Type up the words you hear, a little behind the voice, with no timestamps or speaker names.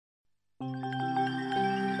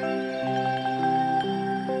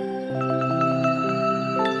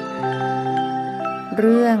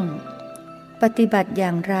เรื่องปฏิบัติอย่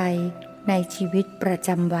างไรในชีวิตประจ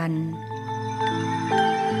ำวัน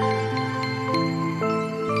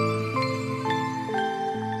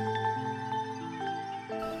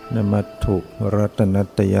นมัตถุรัตนั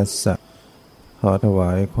ตยัสสะขอถว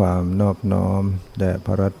ายความนอบน้อมแด่พ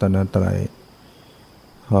ระรัตนตรัย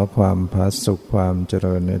ขอความผาสุกความเจ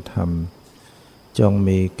ริญในธรรมจง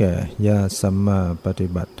มีแก่ญาติสัมมาปฏิ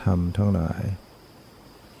บัติธรรมทั้งหลาย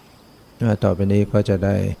ต่อไปนี้ก็จะไ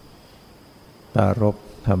ด้ปรารภ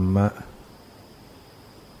ธรรมะ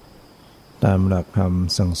ตามหลักค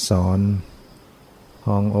ำสั่งสอนข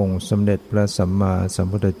ององค์สมเด็จพระสัมมาสัม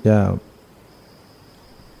พุทธเจ้า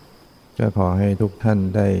ก็ขอให้ทุกท่าน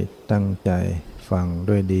ได้ตั้งใจฟัง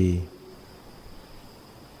ด้วยดี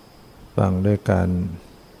ฟังด้วยการ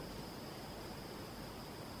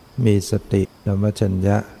มีสติสัมปชัญญ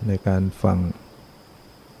ะในการฟัง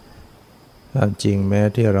ความจริงแม้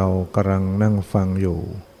ที่เรากำลังนั่งฟังอยู่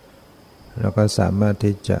เราก็สามารถ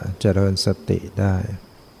ที่จะเจริญสติได้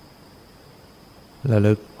ระ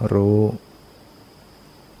ลึกรู้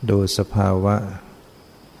ดูสภาวะ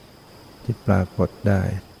ที่ปรากฏได้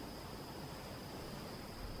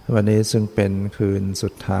วันนี้ซึ่งเป็นคืนสุ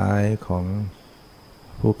ดท้ายของ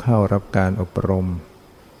ผู้เข้ารับการอบรม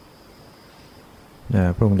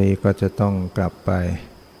พรุ่งนี้ก็จะต้องกลับไป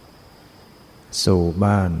สู่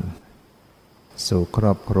บ้านสู่คร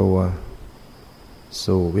อบครัว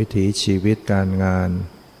สู่วิถีชีวิตการงาน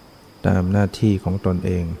ตามหน้าที่ของตนเ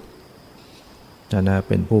องฐานะเ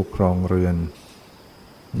ป็นผู้ครองเรือน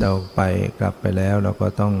เรากลับไปแล้วเราก็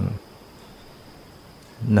ต้อง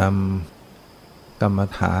นำกรรม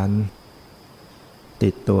ฐานติ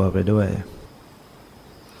ดตัวไปด้วย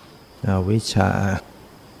เอาวิชา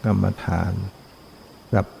กรรมฐาน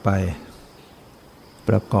กลับไปป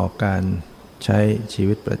ระกอบการใช้ชี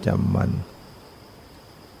วิตประจำวัน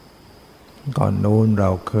ก่อนนู้นเร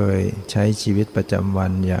าเคยใช้ชีวิตประจำวั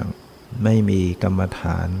นอย่างไม่มีกรรมฐ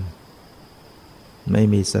านไม่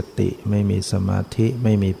มีสติไม่มีสมาธิไ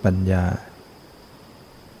ม่มีปัญญา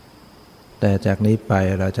แต่จากนี้ไป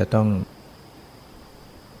เราจะต้อง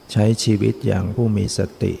ใช้ชีวิตอย่างผู้มีส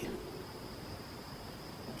ติ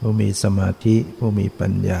ผู้มีสมาธิผู้มีปั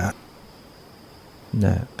ญญา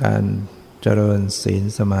การเจริญศีล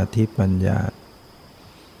สมาธิปัญญา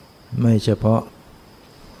ไม่เฉพาะ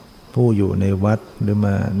ผู้อยู่ในวัดหรือม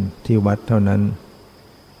าที่วัดเท่านั้น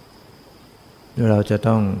เราจะ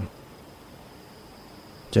ต้อง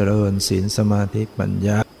เจริญศีลสมาธิปัญญ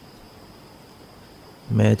า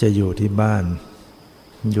แม้จะอยู่ที่บ้าน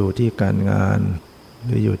อยู่ที่การงานห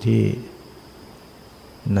รืออยู่ที่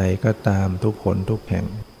ไหนก็ตามทุกคนทุกแห่ง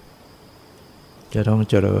จะต้อง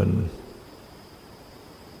เจริญ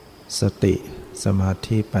สติสมา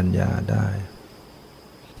ธิปัญญาได้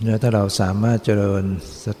แล้วถ้าเราสามารถเจริญ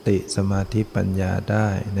สติสมาธิปัญญาได้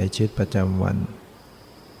ในชีวิตประจำวัน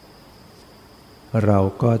เรา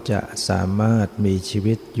ก็จะสามารถมีชี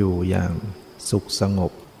วิตอยู่อย่างสุขสง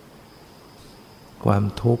บความ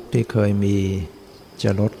ทุกข์ที่เคยมีจ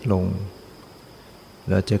ะลดลง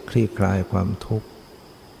เราจะคลี่คลายความทุกข์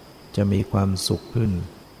จะมีความสุขขึ้น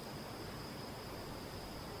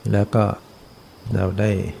แล้วก็เราไ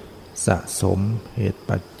ด้สะสมเหตุ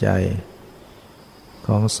ปัจจัยข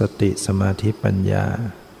องสติสมาธิปัญญา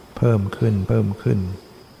เพิ่มขึ้น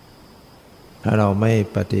ถ้าเราไม่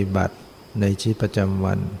ปฏิบัติในชีวิตประจำ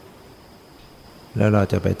วันแล้วเรา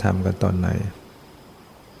จะไปทำกันตอนไหน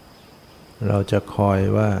เราจะคอย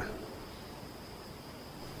ว่า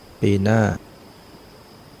ปีหน้า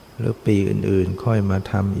หรือปีอื่นๆค่อยมา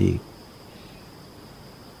ทำอีก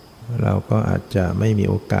เราก็อาจจะไม่มี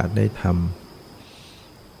โอกาสได้ท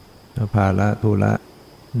ำภาระธุระ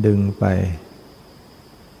ดึงไป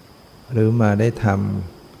หรือมาได้ท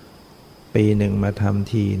ำปีหนึ่งมาท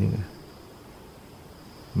ำทีหนึ่ง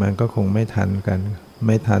มันก็คงไม่ทันกันไ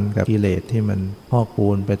ม่ทันกับกิเลสที่มันพอกพู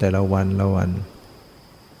นไปแต่ละวันละวัน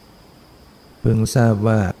เพิ่งทราบ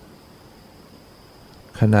ว่า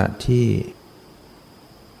ขณะที่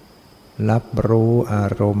รับรู้อา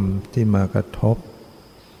รมณ์ที่มากระทบ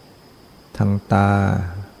ทางตา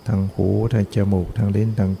ทางหูทางจมูกทางลิ้น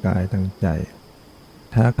ทางกายทางใจ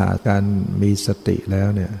ถ้าขาดการมีสติแล้ว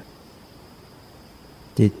เนี่ย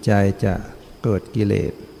จิตใจจะเกิดกิเล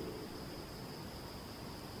ส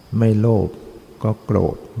ไม่โลภก็โกร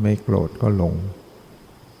ธไม่โกรธก็หลง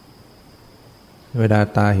เวลา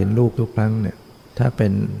ตาเห็นรูปทุกครั้งเนี่ยถ้าเป็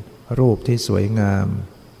นรูปที่สวยงาม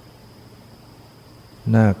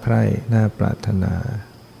น่าใคร่น่าปรารถนา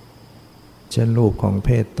เช่นรูปของเพ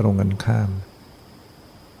ศตรงกันข้าม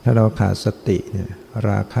ถ้าเราขาดสติเนี่ยร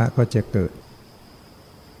าคะก็จะเกิด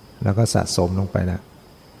แล้วก็สะสมลงไปแ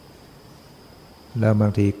ล้วบา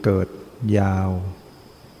งทีเกิดยาว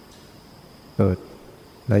เกิด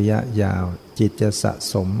ระยะยาวจิตจะสะ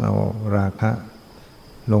สมเอาราคะ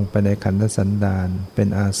ลงไปในขันธสันดานเป็น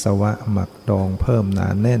อาสวะหมักดองเพิ่มหนา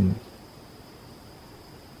แน่น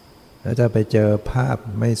แล้วจะไปเจอภาพ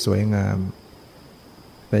ไม่สวยงาม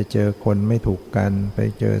ไปเจอคนไม่ถูกกันไป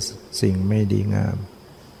เจอสิ่งไม่ดีงาม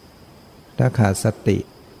ถ้าขาดสติ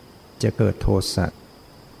จะเกิดโทสะ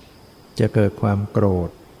จะเกิดความโกรธ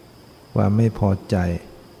ความไม่พอใจ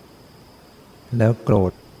แล้วโกร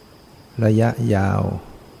ธระยะยาว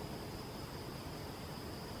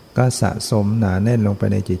ก็สะสมหนาแน่นลงไป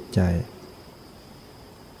ในจิตใจ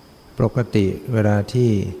ปกติเวลา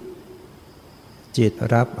ที่จิต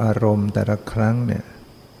รับอารมณ์แต่ละครั้งเนี่ย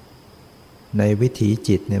ในวิถี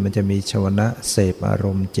จิตเนี่ยมันจะมีชวนะเสพอาร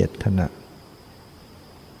มณ์7ขณะ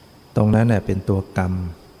ตรงนั้นเนี่ยเป็นตัวกรร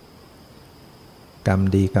ม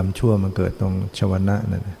ดีกรรมชั่วมันเกิดตรงชวนะ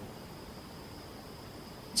นั่นนะ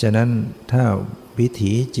ฉะนั้นถ้าวิ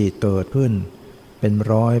ถีจิตเกิดขึ้นเป็น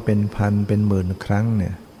ร้อยเป็นพันเป็นหมื่นครั้งเนี่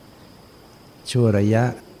ยชั่วระยะ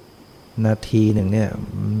นาทีหนึ่งเนี่ย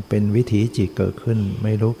เป็นวิถีจิตเกิดขึ้นไ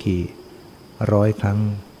ม่รู้กี่ร้อยครั้ง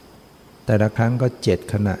แต่ละครั้งก็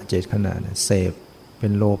7ขณะเนี่ยเสพเป็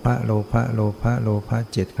นโลภะ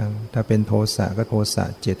7ครั้งถ้าเป็นโทสะก็โทสะ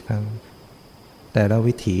7ครั้งแต่ละ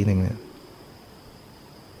วิถีหนึ่งเนี่ย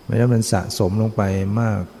ไม่ได้มันสะสมลงไปม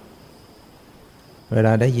ากเวล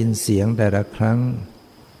าได้ยินเสียงแต่ละครั้ง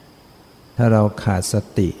ถ้าเราขาดส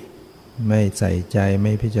ติไม่ใส่ใจไ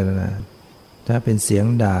ม่พิจารณาถ้าเป็นเสียง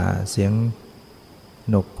ด่าเสียง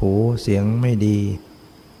หนวกหูเสียงไม่ดี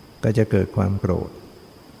ก็จะเกิดความโกรธ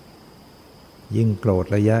ยิ่งโกรธ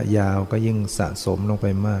ระยะยาวก็ยิ่งสะสมลงไป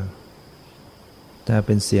มากถ้าเ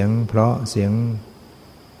ป็นเสียงเพราะเสียง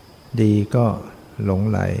ดีก็หลง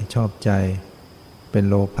ไหลชอบใจเป็น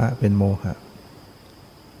โลภะเป็นโมหะ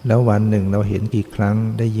แล้ววันหนึ่งเราเห็นกี่ครั้ง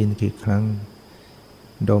ได้ยินกี่ครั้ง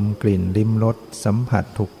ดมกลิ่นลิ้มรสสัมผัส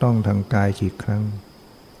ถูกต้องทางกายกี่ครั้ง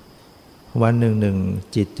วันหนึ่ง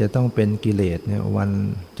จิตจะต้องเป็นกิเลสเนี่ยวัน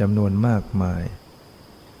จำนวนมากมาย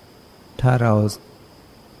ถ้าเรา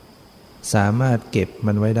สามารถเก็บ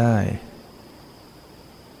มันไว้ได้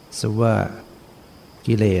สว่า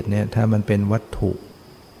กิเลสเนี่ยถ้ามันเป็นวัตถุ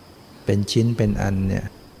เป็นชิ้นเป็นอันเนี่ย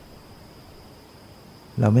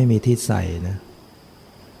เราไม่มีที่ใส่นะ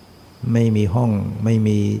ไม่มีห้องไม่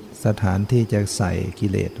มีสถานที่จะใส่กิ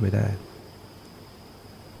เลสไว้ได้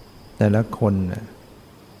แต่ละคน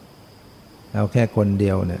เอาแค่คนเดี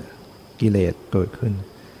ยวเนี่ยกิเลสเกิดขึ้น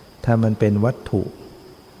ถ้ามันเป็นวัตถุ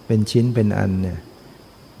เป็นชิ้นเป็นอันเนี่ย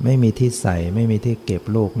ไม่มีที่ใส่ไม่มีที่เก็บ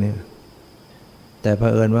โลกเนี่ยแต่เผ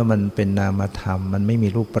อิญว่ามันเป็นนามธรรมมันไม่มี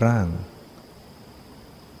รูปร่าง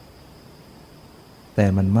แต่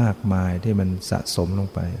มันมากมายที่มันสะสมลง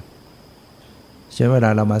ไปใช่เวลา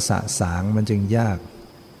เรามาสะสางมันจึงยาก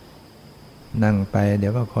นั่งไปเดี๋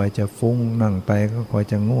ยวก็คอยจะฟุ้งนั่งไปก็คอย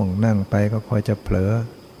จะง่วงนั่งไปก็คอยจะเผลอ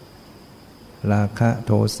ราคะโ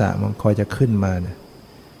ทสะมันคอยจะขึ้นมาเนี่ย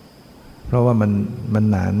เพราะว่ามัน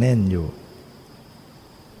หนาแน่นอยู่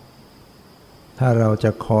ถ้าเราจ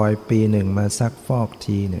ะคอยปีหนึ่งมาซักฟอก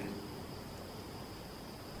ทีเนี่ย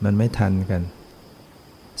มันไม่ทันกัน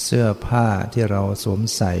เสื้อผ้าที่เราสวม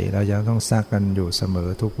ใส่เรายังต้องซักกันอยู่เสมอ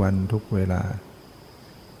ทุกวันทุกเวลา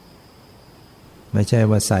ไม่ใช่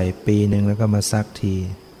ว่าใส่ปีหนึ่งแล้วก็มาซักที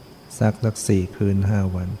ซักสัก4 คืน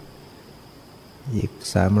 5 วันอีก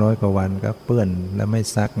300 กว่าวันก็เปื้อนแล้วไม่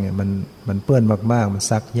ซักเนี่ยมันเปื้อนมากๆมัน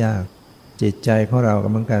ซักยากจิตใจของเราก็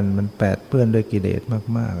เหมือนกันมันแปดเปื้อนด้วยกิเลส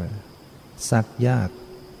มากๆซักยาก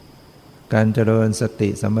การเจริญสติ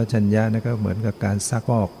สัมปชัญญะนั่นก็เหมือนกับการซัก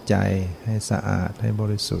ฟอกใจให้สะอาดให้บ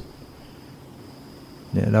ริสุทธิ์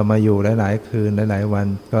เนี่ยเรามาอยู่หลายๆคืนหลายๆวัน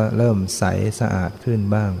ก็เริ่มใสสะอาดขึ้น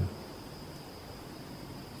บ้าง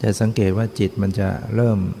จะสังเกตว่าจิตมันจะเ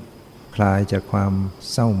ริ่มคลายจากความ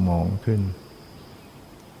เศร้าหมองขึ้น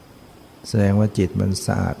แสดงว่าจิตมันส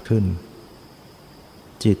ะอาดขึ้น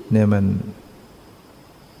จิตเนี่ยมัน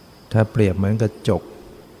ถ้าเปรียบเหมือนกระจก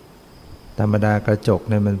ธรรมดากระจก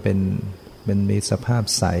เนี่ยมันมีสภาพ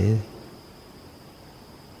ใส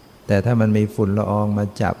แต่ถ้ามันมีฝุ่นละอองมา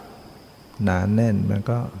จับหนาแน่นมัน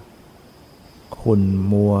ก็ขุ่น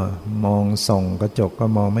มัวมองส่องกระจกก็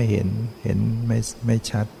มองไม่เห็นไม่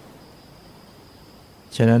ชัด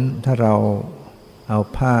ฉะนั้นถ้าเราเอา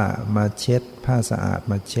ผ้ามาเช็ดผ้าสะอาด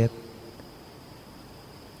มาเช็ด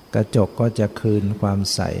กระจกก็จะคืนความ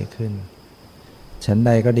ใสขึ้นฉันใ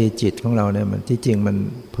ดก็ดีจิตของเราเนี่ยมันที่จริงมัน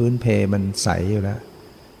พื้นเพมันใสอยู่แล้ว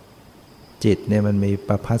จิตเนี่ยมันมีป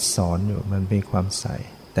ระภัสสรอยู่มันมีความใส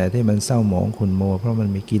แต่ที่มันเศร้าหมองขุ่นมัวเพราะมัน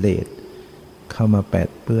มีกิเลสเข้ามาแปด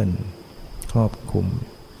เปื้อนครอบคลุม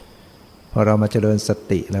พอเรามาเจริญส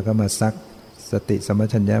ติแล้วก็มาซักสติสัมป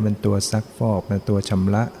ชัญญะเป็นตัวซักฟอกเป็นตัวช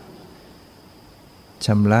ำระ ช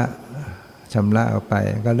ำระออกไป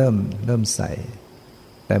ก็เริ่มใส่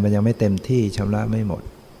แต่มันยังไม่เต็มที่ชำระไม่หมด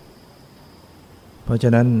เพราะฉ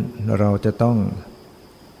ะนั้นเราจะต้อง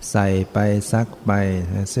ใส่ไปซักไป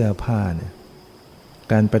เสื้อผ้าเนี่ย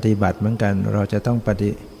การปฏิบัติเหมือนกันเราจะต้อ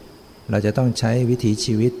งใช้วิถี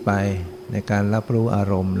ชีวิตไปในการรับรู้อา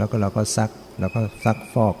รมณ์แล้วก็เราก็ซัก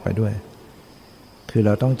ฟอกไปด้วยคือเร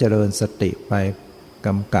าต้องเจริญสติไปก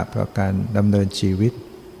ำกับกับการดำเนินชีวิต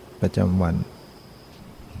ประจำวัน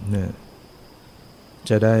เนี่ย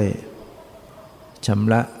จะได้ช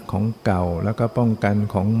ำระของเก่าแล้วก็ป้องกัน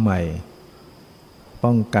ของใหม่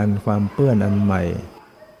ป้องกันความเปื้อนอันใหม่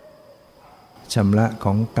ชำระข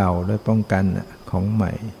องเก่าด้วยป้องกันของให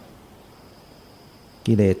ม่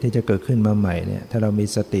กิเลสที่จะเกิดขึ้นมาใหม่เนี่ยถ้าเรามี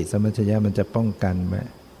สติสัมปชัญญะมันจะป้องกันไว้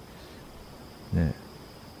นะ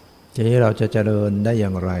ทีนี้เราจะเจริญได้อย่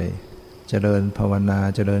างไรเจริญภาวนา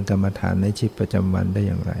เจริญกรรมฐานในชีวิตประจำวันได้อ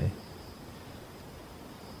ย่างไร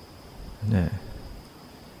นะ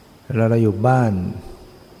เราอยู่บ้าน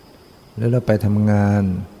หรือเราไปทำงาน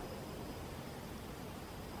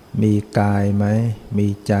มีกายไหมมี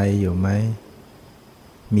ใจอยู่ไหม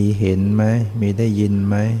มีเห็นไหมมีได้ยิน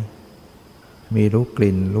ไหมมีรู้ก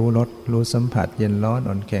ลิ่นรู้รสรู้สัมผัสเย็นร้อน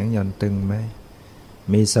อ่อนแข็งหย่อนตึงไหม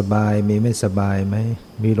มีสบายมีไม่สบายไหม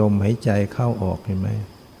มีลมหายใจเข้าออกเห็นไหม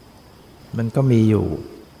มันก็มีอยู่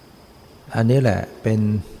อันนี้แหละเ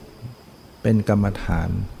ป็นกรรมฐาน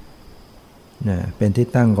นะเป็นที่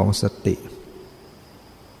ตั้งของสติ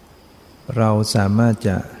เราสามารถจ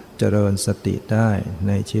ะเจริญสติได้ใ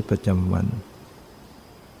นชีวิตประจำวัน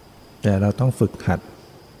แต่เราต้องฝึกหัด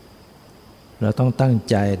เราต้องตั้ง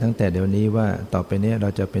ใจตั้งแต่เดี๋ยวนี้ว่าต่อไปนี้เรา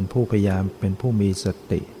จะเป็นผู้พยายามเป็นผู้มีส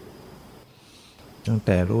ติตั้งแ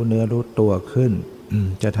ต่รู้เนื้อรู้ตัวขึ้น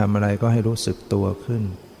จะทำอะไรก็ให้รู้สึกตัวขึ้น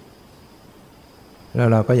แล้ว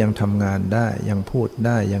เราก็ยังทำงานได้ยังพูดไ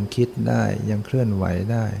ด้ยังคิดได้ยังเคลื่อนไหว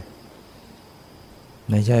ได้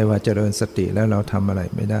ไม่ใช่ว่าเจริญสติแล้วเราทำอะไร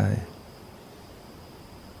ไม่ได้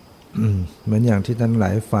เหมือนอย่างที่ท่านหล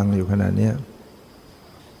ายฟังอยู่ขณะนี้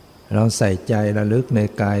เราใส่ใจระลึกใน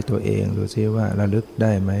กายตัวเองดูซิว่าระลึกไ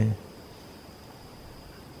ด้ไหม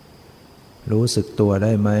รู้สึกตัวไ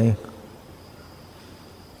ด้ไหม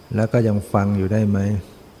แล้วก็ยังฟังอยู่ได้ไหม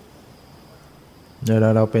เวลา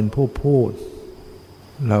เราเป็นผู้พูด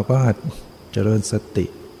เราก็หัดเจริญสติ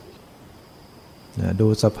ดู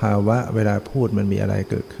สภาวะเวลาพูดมันมีอะไร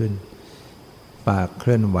เกิดขึ้นปากเค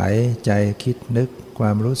ลื่อนไหวใจคิดนึกคว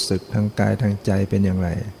ามรู้สึกทางกายทางใจเป็นอย่างไร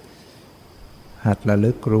หัดระ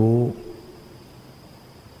ลึกรู้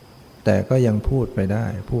แต่ก็ยังพูดไปได้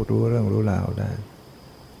พูดรู้เรื่องรู้ราวได้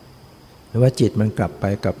หรือว่าจิตมันกลับไป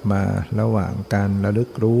กลับมาระหว่างการระลึก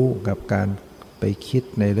รู้กับการไปคิด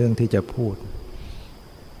ในเรื่องที่จะพูด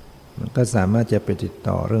มันก็สามารถจะไปติด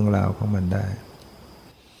ต่อเรื่องราวของมันได้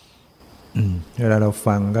เวลาเรา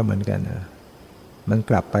ฟังก็เหมือนกันนะมัน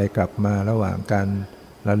กลับไปกลับมาระหว่างการ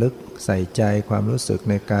ระลึกใส่ใจความรู้สึก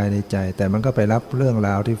ในกายในใจแต่มันก็ไปรับเรื่องร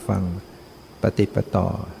าวที่ฟังปฏิปต่อ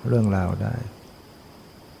เรื่องราวได้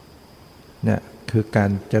เนี่ยคือการ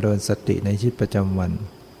เจริญสติในชีวิตประจำวัน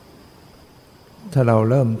ถ้าเรา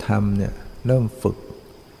เริ่มทำเนี่ยเริ่มฝึก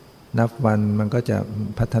นับวันมันก็จะ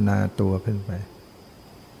พัฒนาตัวขึ้นไป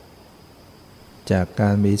จากกา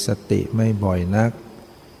รมีสติไม่บ่อยนัก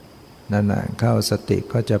นานๆเข้าสติ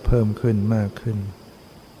ก็จะเพิ่มขึ้นมากขึ้น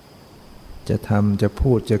จะทำจะ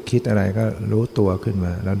พูดจะคิดอะไรก็รู้ตัวขึ้นม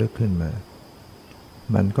าแล้วลึกขึ้นมา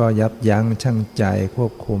มันก็ยับยั้งชั่งใจคว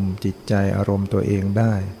บคุมจิตใจอารมณ์ตัวเองไ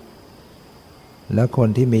ด้แล้วคน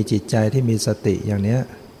ที่มีจิตใจที่มีสติอย่างเนี้ย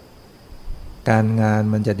การงาน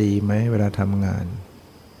มันจะดีไหมเวลาทำงา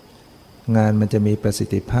นมันจะมีประสิท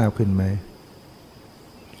ธิภาพขึ้นไหม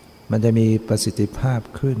มันจะมีประสิทธิภาพ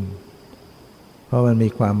ขึ้นเพราะมันมี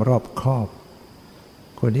ความรอบคอบ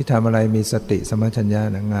คนที่ทำอะไรมีสติสัมปชัญญะ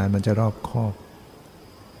งานมันจะรอบคอบ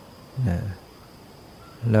นะ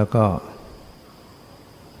แล้วก็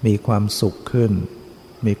มีความสุขขึ้น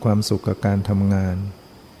มีความสุขกับการทำงาน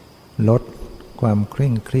ลดความเคร่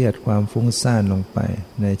งเครียดความฟุ้งซ่านลงไป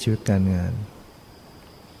ในชีวิตการงาน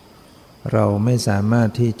เราไม่สามารถ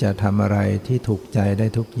ที่จะทำอะไรที่ถูกใจได้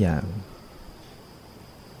ทุกอย่าง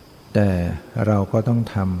แต่เราก็ต้อง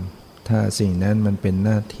ทำถ้าสิ่งนั้นมันเป็นห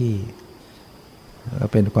น้าที่และ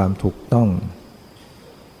เป็นความถูกต้อง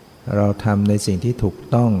เราทำในสิ่งที่ถูก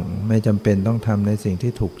ต้องไม่จำเป็นต้องทำในสิ่ง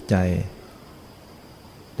ที่ถูกใจ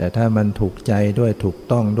แต่ถ้ามันถูกใจด้วยถูก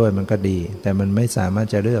ต้องด้วยมันก็ดีแต่มันไม่สามารถ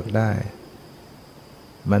จะเลือกได้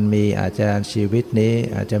มันมีอาจจะชีวิตนี้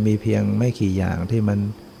อาจจะมีเพียงไม่กี่อย่างที่มัน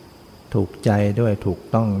ถูกใจด้วยถูก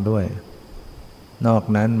ต้องด้วยนอก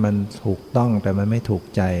นั้นมันถูกต้องแต่มันไม่ถูก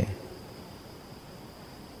ใจ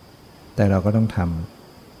แต่เราก็ต้องท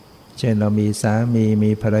ำ เช่นเรามีสามี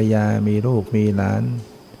มีภรรยามีลูกมีหลาน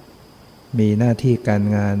มีหน้าที่การ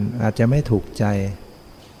งานอาจจะไม่ถูกใจ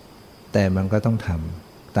แต่มันก็ต้องท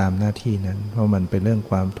ำตามหน้าที่นั้นเพราะมันเป็นเรื่อง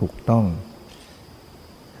ความถูกต้อง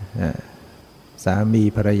สามี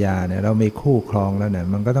ภรรยาเนี่ยเรามีคู่ครองแล้วเนี่ย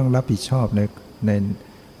มันก็ต้องรับผิดชอบใน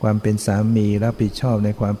ความเป็นสามีรับผิดชอบใน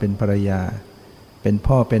ความเป็นภรรยาเป็น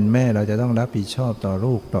พ่อเป็นแม่เราจะต้องรับผิดชอบต่อ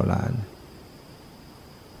ลูกต่อหลาน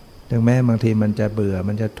ถึงแม้บางทีมันจะเบื่อ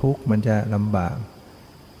มันจะทุกข์มันจะลำบาก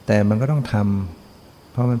แต่มันก็ต้องท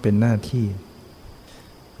ำเพราะมันเป็นหน้าที่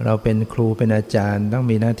เราเป็นครูเป็นอาจารย์ต้อง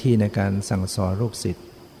มีหน้าที่ในการสั่งสอนลูกศิษย์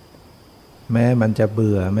แม้มันจะเ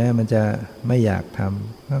บื่อแม้มันจะไม่อยากท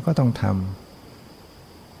ำก็ต้องท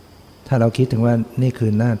ำถ้าเราคิดถึงว่านี่คื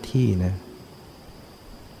อหน้าที่นะ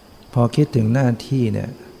พอคิดถึงหน้าที่เนี่ย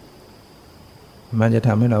มันจะท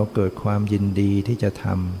ำให้เราเกิดความยินดีที่จะท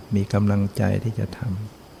ำมีกำลังใจที่จะท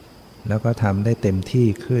ำแล้วก็ทำได้เต็มที่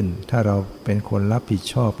ขึ้นถ้าเราเป็นคนรับผิด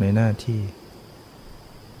ชอบในหน้าที่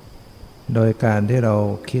โดยการที่เรา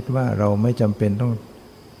คิดว่าเราไม่จำเป็นต้อง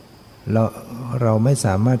เราไม่ส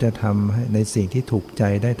ามารถจะทำในสิ่งที่ถูกใจ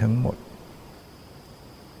ได้ทั้งหมด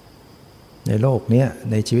ในโลกนี้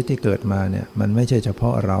ในชีวิตที่เกิดมาเนี่ยมันไม่ใช่เฉพา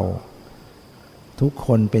ะเราทุกค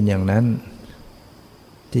นเป็นอย่างนั้น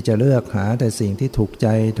ที่จะเลือกหาแต่สิ่งที่ถูกใ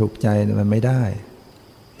จมันไม่ได้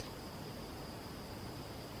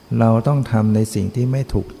เราต้องทำในสิ่งที่ไม่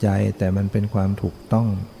ถูกใจแต่มันเป็นความถูกต้อง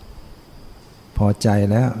พอใจ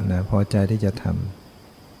แล้วนะพอใจที่จะท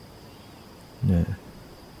ำนะ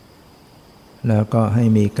แล้วก็ให้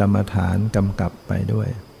มีกรรมฐานกำกับไปด้วย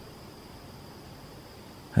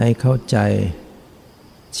ให้เข้าใจ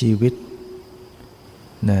ชีวิต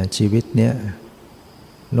นะชีวิตเนี้ย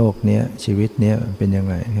โลกเนี้ยชีวิตเนี้ยเป็นยัง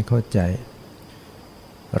ไงให้เข้าใจ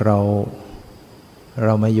เร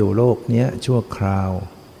ามาอยู่โลกเนี้ยชั่วคราว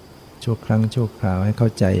ชั่วครั้งชั่วคราวให้เข้า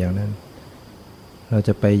ใจอย่างนั้นเราจ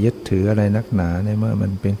ะไปยึดถืออะไรนักหนาในเมื่อมั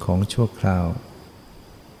นเป็นของชั่วคราว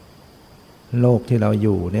โลกที่เราอ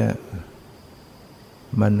ยู่เนี่ย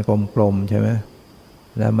มันกลมๆใช่ไหม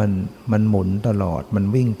แล้วมันหมุนตลอดมัน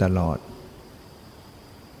วิ่งตลอด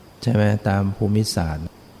ใช่ไหมตามภูมิศาสตร์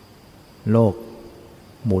โลก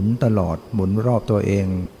หมุนตลอดหมุนรอบตัวเอง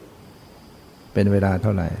เป็นเวลาเท่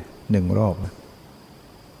าไหร่1 รอบ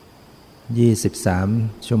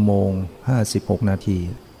23 ชั่วโมง56 นาที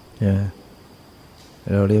ใช่ไหม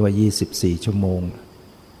เราเรียกว่า24 ชั่วโมง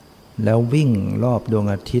แล้ววิ่งรอบดวง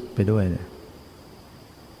อาทิตย์ไปด้วย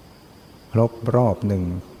ครบรอบหนึ่ง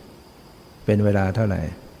เป็นเวลาเท่าไหร่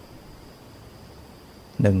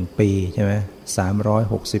1 ปีใช่ไหม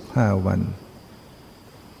365 วัน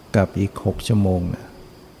กับอีก6 ชั่วโมงนะ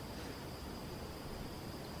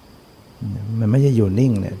มันไม่ใช่อยู่นิ่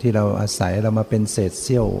งเนี่ยที่เราอาศัยเรามาเป็นเศษเ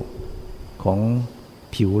สี้ยวของ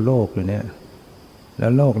ผิวโลกอยู่เนี่ยแล้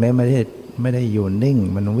วโลกนี้ไม่ได้อยู่นิ่ง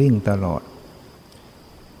มันวิ่งตลอด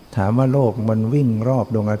ถามว่าโลกมันวิ่งรอบ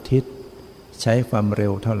ดวงอาทิตย์ใช้ความเร็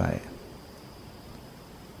วเท่าไหร่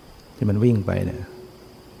ที่มันวิ่งไปเนี่ย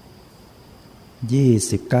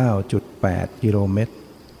29.8 กิโลเมตร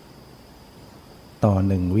ต่อ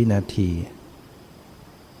1 วินาที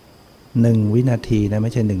1 วินาทีนะไ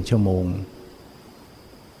ม่ใช่1 ชั่วโมง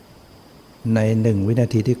ใน1 วินา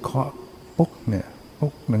ทีที่เคาะปุ๊กเนี่ย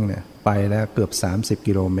ปุ๊กนึงเนี่ยไปแล้วเกือบ30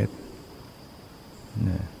 กิโลเมตร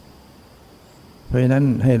นะเพราะฉะนั้น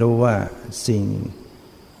ให้รู้ว่าสิ่ง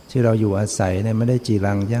ที่เราอยู่อาศัยเนี่ยไม่ได้จี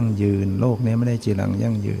รังยั่งยืนโลกนี้ไม่ได้จีรัง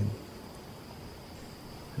ยั่งยืน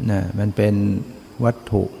นะมันเป็นวัต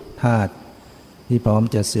ถุธาตุที่พร้อม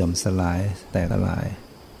จะเสื่อมสลายแตกสลาย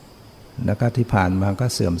แล้วก็ที่ผ่านมาก็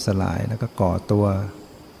เสื่อมสลายแล้วก็ก่อตัว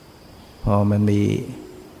พอมันมี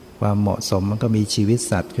ความเหมาะสมมันก็มีชีวิต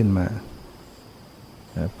สัตว์ขึ้นมา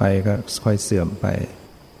ไปก็ค่อยเสื่อมไป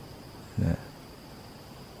นะ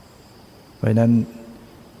เพราะนั้น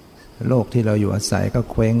โลกที่เราอยู่อาศัยก็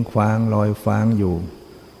เคว้งคว้างลอยฟ้างอยู่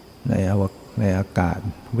ในอากาศ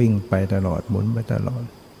วิ่งไปตลอดหมุนไปตลอด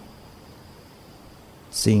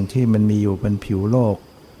สิ่งที่มันมีอยู่บนผิวโลก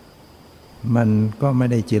มันก็ไม่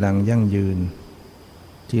ได้จีรังยั่งยืน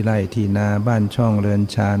ที่ไร่ที่นาบ้านช่องเรือน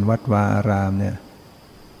ชานวัดวาอารามเนี่ย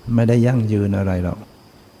ไม่ได้ยั่งยืนอะไรหรอก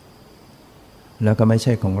แล้วก็ไม่ใ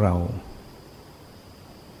ช่ของเรา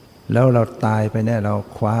แล้วเราตายไปเนี่ยเรา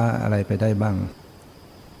คว้าอะไรไปได้บ้าง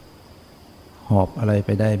หอบอะไรไป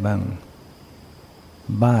ได้บ้าง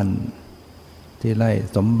บ้านที่ไร่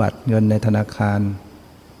สมบัติเงินในธนาคาร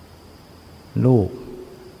ลูก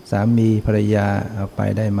สามีภรรยาเอาไป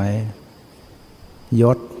ได้ไหมย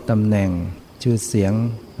ศตำแหน่งชื่อเสียง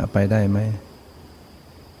เอาไปได้ไหม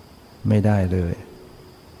ไม่ได้เลย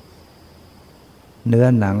เนื้อ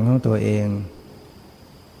หนังของตัวเอง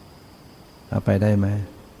เอาไปได้ไหม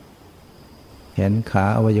นขา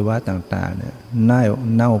อวัยวะต่างๆเนี่ยเ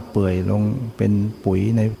น่าเปื่อยลงเป็นปุ๋ย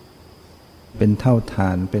ในเป็นเท่าฐ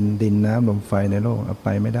านเป็นดินน้ำลมไฟในโลกเอาไป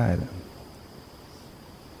ไม่ได้แล้ว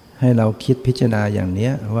ให้เราคิดพิจารณาอย่าง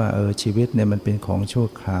นี้ว่าชีวิตเนี่ยมันเป็นของชั่ว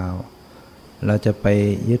คราวเราจะไป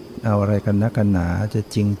ยึดเอาอะไรกันนักกันหนาจะ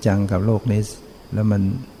จริงจังกับโลกนี้แล้ว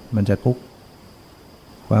มันจะทุกข์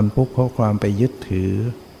ความทุกข์เพราะความไปยึดถือ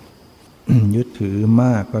ยึดถือม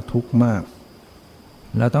ากก็ทุกข์มาก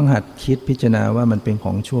เราต้องหัดคิดพิจารณาว่ามันเป็นข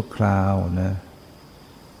องชั่วคราวนะ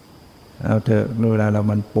เอาเถอะเวลาเรา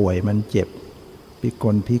มันป่วยมันเจ็บพิก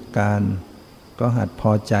ลพิการก็หัดพ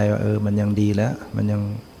อใจว่ามันยังดีแล้วมัน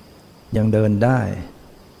ยังเดินได้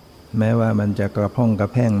แม้ว่ามันจะกระพ้องกระ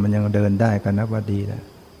แพ่งมันยังเดินได้ก็นับว่าดีแล้ว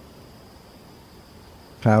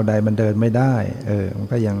คราวใดมันเดินไม่ได้มัน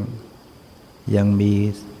ก็ยัง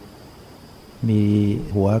มี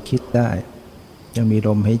หัวคิดได้ยังมีล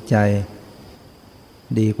มหายใจ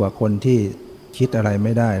ดีกว่าคนที่คิดอะไรไ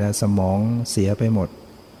ม่ได้แล้วสมองเสียไปหมด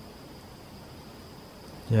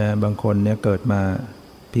บางคนเนี่ยเกิดมา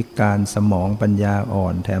พิการสมองปัญญาอ่อ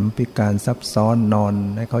นแถมพิการซับซ้อนนอน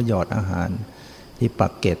ให้เขาหยอดอาหารที่ปั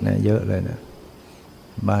กเกร็ดเนี่ยเยอะเลยนะ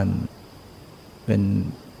บ้านเป็น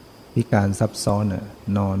พิการซับซ้อนน่ะ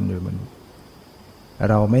นอนอยู่มัน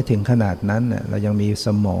เราไม่ถึงขนาดนั้นน่ะเรายังมีส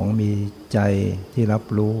มองมีใจที่รับ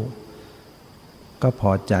รู้ก็พ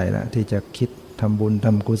อใจแล้วที่จะคิดทำบุญท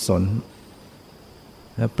ำกุศล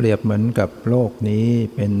แล้วเปรียบเหมือนกับโลกนี้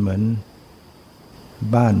เป็นเหมือน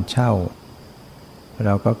บ้านเช่าเร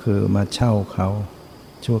าก็คือมาเช่าเขา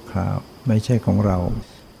ชั่วคราวไม่ใช่ของเรา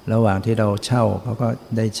ระหว่างที่เราเช่าเขาก็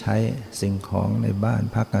ได้ใช้สิ่งของในบ้าน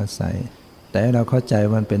พักอาศัยแต่เราเข้าใจ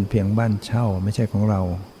ว่ามันเป็นเพียงบ้านเช่าไม่ใช่ของเรา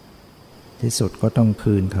ที่สุดก็ต้อง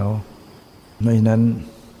คืนเขาเพราะฉะนั้น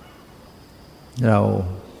เรา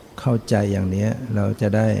เข้าใจอย่างนี้เราจะ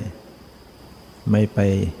ได้ไม่ไป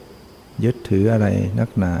ยึดถืออะไรนัก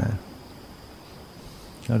หนา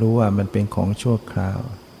ก็รู้ว่ามันเป็นของชั่วคราว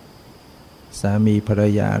สามีภรร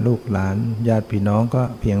ยาลูกหลานญาติพี่น้องก็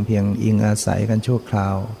เพียงอิงอาศัยกันชั่วครา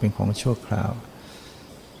วเป็นของชั่วคราว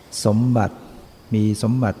สมบัติมีส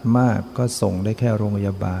มบัติมากก็ส่งได้แค่โรงพย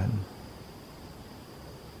าบาล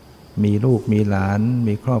มีลูกมีหลาน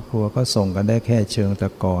มีครอบครัวก็ส่งกันได้แค่เชิงต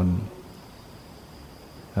ะกอน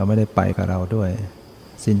เขาไม่ได้ไปกับเราด้วย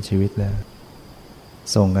สิ้นชีวิตแล้ว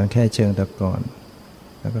ส่งกันแค่เชิงตะกอน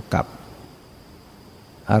แล้วก็กลับ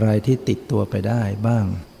อะไรที่ติดตัวไปได้บ้าง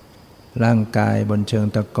ร่างกายบนเชิง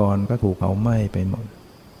ตะกอนก็ถูกเผาไหม้ไปหมด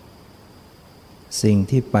สิ่ง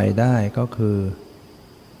ที่ไปได้ก็คือ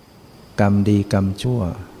กรรมดีกรรมชั่ว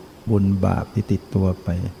บุญบาปที่ติดตัวไป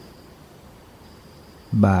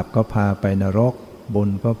บาปก็พาไปนรกบุญ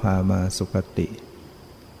ก็พามาสุคติ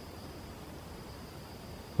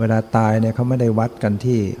เวลาตายเนี่ยเขาไม่ได้วัดกัน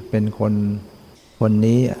ที่เป็นคน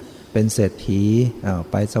นี้เป็นเศรษฐี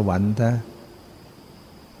ไปสวรรค์ซะ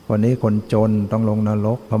คนนี้คนจนต้องลงนร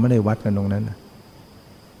กเขาไม่ได้วัดกันตรงนั้น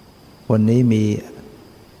คนนี้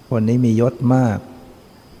มียศมาก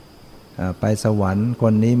ไปสวรรค์ค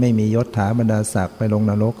นนี้ไม่มียศถาบรรดาศักดิ์ไปลง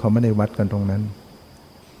นรกเขาไม่ได้วัดกันตรงนั้น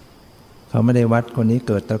เขาไม่ได้วัดคนนี้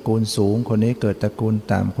เกิดตระกูลสูงคนนี้เกิดตระกูล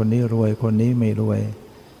ต่ำคนนี้รวยคนนี้ไม่รวย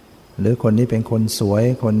หรือคนนี้เป็นคนสวย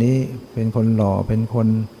คนนี้เป็นคนหล่อเป็นคน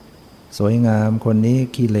สวยงามคนนี้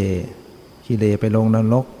ขี้เหร่ไปลงน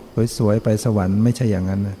รกสวยๆไปสวรรค์ไม่ใช่อย่าง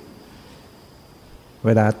นั้นนะเว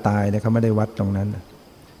ลาตายเนี่ยเขาไม่ได้วัดตรงนั้น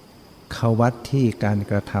เขาวัดที่การ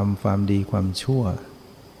กระทำความดีความชั่ว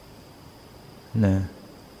นะ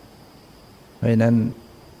เพราะฉะนั้น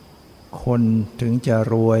คนถึงจะ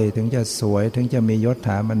รวยถึงจะสวยถึงจะมียศถ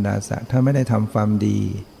าบรรดาศักดิ์ถ้าไม่ได้ทำความดี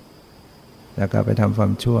แล้วก็ไปทำควา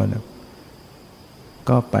มชั่วนะ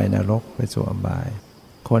ก็ไปนรกไปสู่อบาย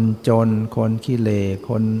คนจนคนขี้เหร่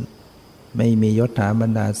คนไม่มียศถาบร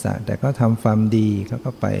รดาศักดิ์แต่ก็ทำความดีเขา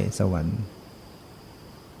ก็ไปสวรรค์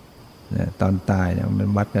ตอนตายเนี่ยมัน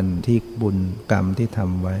วัดกันที่บุญกรรมที่ท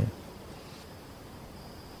ำไว้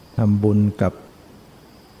ทำบุญกับ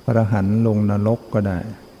พระอรหันต์ลงนรกก็ได้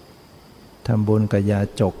ทำบุญกับยา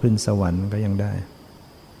จกขึ้นสวรรค์ก็ยังได้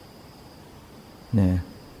เนี่ย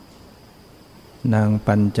นาง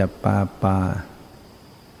ปัญจปาปา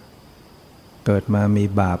เกิดมามี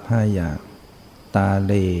บาป5 อย่างตาเ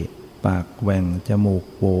หล่ปากแหว่งจมูก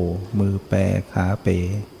โหว่มือแปรขาเป๋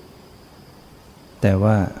แต่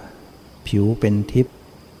ว่าผิวเป็นทิพย์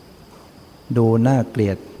ดูน่าเกลี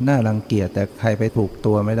ยดน่ารังเกียจแต่ใครไปถูก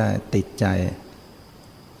ตัวไม่ได้ติดใจ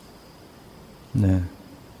นะ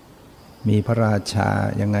มีพระราชา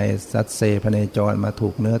ยังไงสัตเซพเนจรมาถู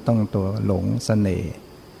กเนื้อต้องตัวหลงเสน่ห์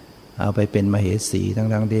เอาไปเป็นมเหสี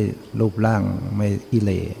ทั้งที่รูปร่างไม่ขี้เห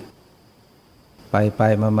ร่ ไป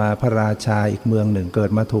มาพระราชาอีกเมืองหนึ่งเกิด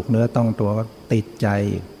มาถูกเนื้อต้องตัวก็ติดใจ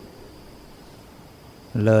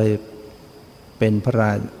เลยเ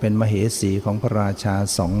ป็นมเหสีของพระราชา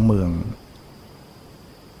2 เมือง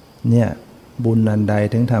เนี่ยบุญอันใด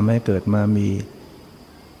ถึงทำให้เกิดมา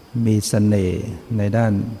มีเสน่ห์ในด้า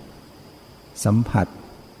นสัมผัส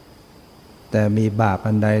แต่มีบาป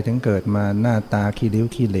อันใดถึงเกิดมาหน้าตาขี้ริ้ว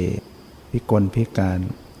ขี้เหร่พิกลพิการ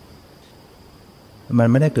มัน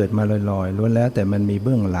ไม่ได้เกิดมาลอยๆล้วนแล้วแต่มันมีเ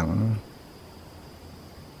บื้องหลัง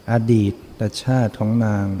อดีตชาติของน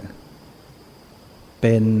างเ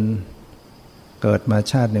ป็นเกิดมา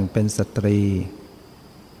ชาติหนึ่งเป็นสตรี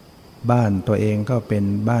บ้านตัวเองก็เป็น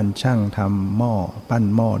บ้านช่างทำหม้อปั้น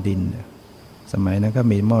หม้อดินสมัยนั้นก็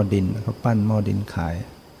มีหม้อดินเขาปั้นหม้อดินขาย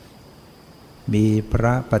มีพร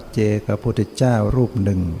ะปัจเจกพุทธเจ้ารูปห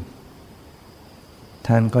นึ่ง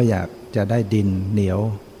ท่านก็อยากจะได้ดินเหนียว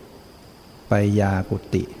ไปยากุ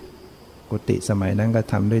ฏิสมัยนั้นก็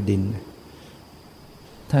ทำด้วยดิน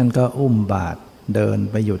ท่านก็อุ้มบาตรเดิน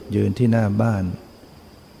ไปหยุดยืนที่หน้าบ้าน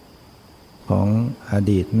ของอ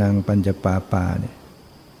ดีตนางปัญจปาปาเนี่ย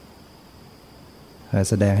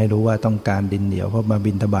แสดงให้รู้ว่าต้องการดินเหนียวเพราะมา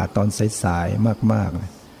บิณฑบาตตอนสายๆมาก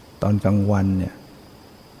ๆตอนกลางวันเนี่ย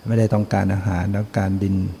ไม่ได้ต้องการอาหารแล้วการดิ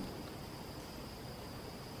น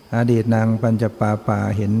อดีตนางปัญจปาปา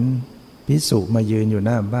เห็นภิกษุมายืนอยู่ห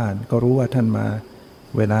น้าบ้านก็รู้ว่าท่านมา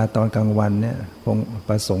เวลาตอนกลางวันเนี่ยคงป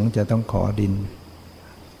ระสงค์จะต้องขอดิน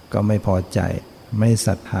ก็ไม่พอใจไม่ศ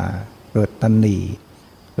รัทธาเกิดตัณหนี่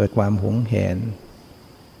เกิดความหวงแหน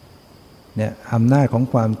เนี่ยอำนาจของ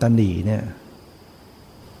ความตัณหนี่เนี่ย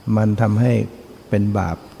มันทำให้เป็นบ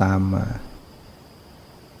าปตามมา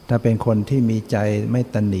ถ้าเป็นคนที่มีใจไม่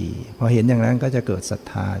ตัณหนี่พอเห็นอย่างนั้นก็จะเกิดศรัท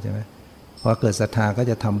ธาใช่ไหมพอเกิดศรัทธาก็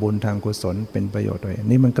จะทำบุญทางกุศลเป็นประโยชน์ด้วย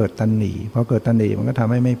นี่มันเกิดตัณหนี่พอเกิดตัณหนี่มันก็ท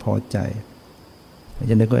ำให้ไม่พอใจ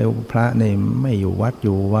จะนึกว่าพระนี่ไม่อยู่วัดอ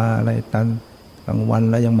ยู่ว่าอะไรตั้งกลางวัน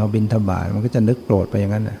แล้วยังมาบิณฑบาตมันก็จะนึกโกรธไปอย่า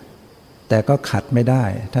งนั้นนะแต่ก็ขัดไม่ได้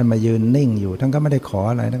ท่านมายืนนิ่งอยู่ท่านก็ไม่ได้ขอ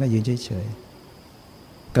อะไรท่านก็ยืนเฉย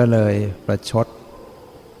ๆก็เลยประชด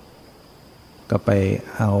ก็ไป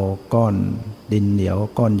เอาก้อนดินเหนียว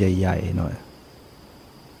ก้อนใหญ่ๆหน่อย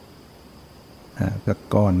ก็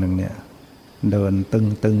ก้อนหนึ่งเนี่ยเดิน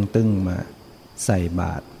ตึงมาใส่บ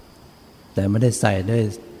าตรแต่ไม่ได้ใส่ด้วย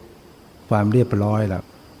ความเรียบร้อยหรอก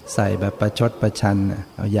ใส่แบบประชดประชัน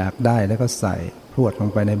เอาอยากได้แล้วก็ใส่พรวดลง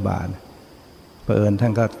ไปในบาตรเผอิญท่า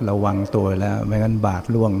นก็ระวังตัวแล้วไม่งั้นบาตร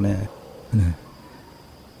ล่วงแน่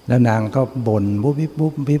แล้วนางก็บ่นบุ๊บบิ๊บ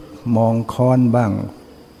บุ๊บบิ๊บมองค้อนบ้าง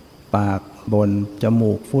ปากบ่นจ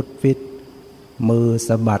มูกฟุดฟิตมือส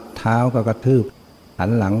ะบัดเท้าก็กระทืบหัน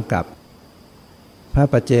หลังกลับพระ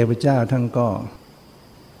ปัจเจกพุทธเจ้าท่านก็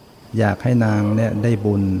อยากให้นางเนี่ยได้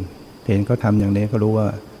บุญเห็นเขาทำอย่างนี้ก็รู้ว่า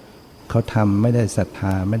เขาทำไม่ได้ศรัทธ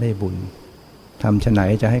าไม่ได้บุญทำฉะไหน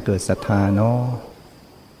จะให้เกิดศรัทธาเนาะ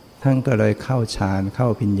ท่านก็เลยเข้าฌานเข้า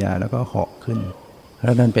ปัญญาแล้วก็เหาะขึ้นแล้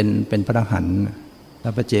วนั่นเป็นพระอรหันต์พร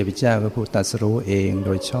ะปัจเจกพุทธเจ้าก็ผู้ตรัสรู้เองโด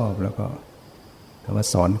ยชอบแล้วก็แต่ว่า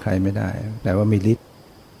สอนใครไม่ได้แต่ว่ามีฤทธิ์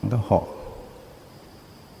มันก็เหาะ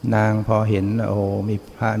นางพอเห็นโอ้มี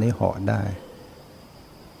พระนี้เหาะได้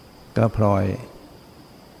ก็พล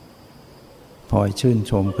อยชื่น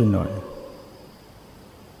ชมขึ้นหน่อย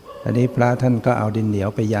อันนี้พระท่านก็เอาดินเหนียว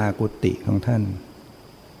ไปยากุฏิของท่าน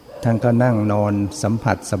ก็นั่งนอนสัม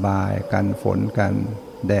ผัสสบายกันฝนกัน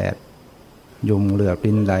แดดยุงเหลือบ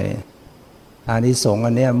รินไหลอานิสงส์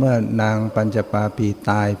อันเนี้ยเมื่อนางปัญจปาปี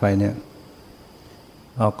ตายไปเนี่ย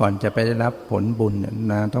ก่อนจะไปได้รับผลบุญ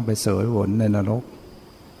นางต้องไปเสวยผลในนรก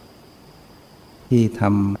ที่ท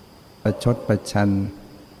ำประชดประชัน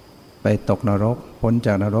ไปตกนรกพ้นจ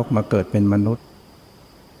ากนรกมาเกิดเป็นมนุษย์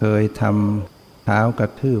เคยทำเท้ากระ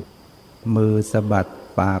ทืบมือสะบัด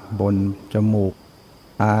ปากบ่นจมูก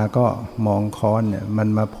ตาก็มองค้อนเนี่ยมัน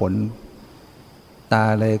มาผลตา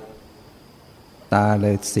เล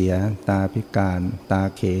ยเสียตาพิการตา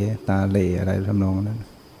เขตาเหล่อะไรทำนองนั้น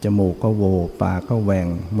จมูกก็โหวปากก็แหว่ง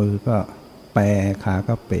มือก็แปรขา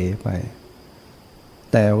ก็เป๋ไป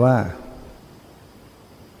แต่ว่า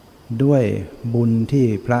ด้วยบุญที่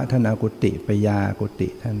พระท่านเอากุฏิไปยากุฏิ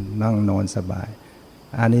ท่านนั่งนอนสบาย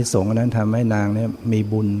อานิสงส์นั้นทำให้นางเนี่ยมี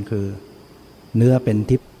บุญคือเนื้อเป็น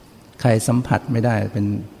ทิพย์ใครสัมผัสไม่ได้เป็น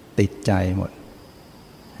ติดใจหมด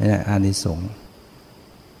นี่อานิสงส์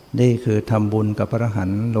นี่คือทำบุญกับพระอรหัน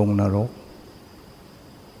ต์ลงนรก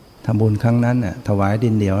ทำบุญครั้งนั้นน่ะถวายดิ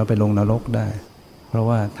นเหนียวไปลงนรกได้เพราะ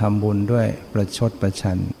ว่าทำบุญด้วยประชดประ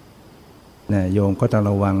ชันเนี่ยโยมก็ต้อง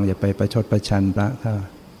ระวังอย่าไปประชดประชันพระเขา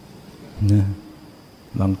นะ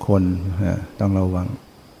บางคนต้องระวัง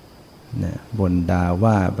เนี่ยบ่นด่า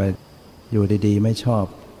ว่าไปอยู่ดีๆไม่ชอบ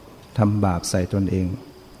ทำบาปใส่ตนเอง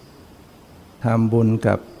ทำบุญ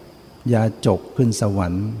กับยาจกขึ้นสวร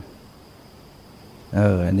รค์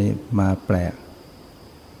อันนี้มาแปลก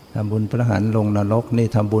ทำบุญพระหันลงนรกนี่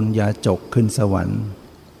ทำบุญยาจกขึ้นสวรรค์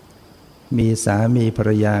มีสามีภร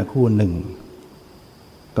รยาคู่หนึ่ง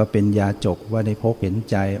ก็เป็นยาจกว่าในพกเห็น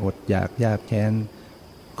ใจอดอยากยากแค้น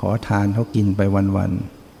ขอทานเขากินไปวัน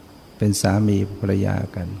ๆเป็นสามีภรรยา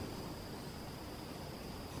กัน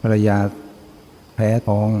ภรรยาแพ้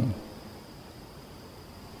ท้อง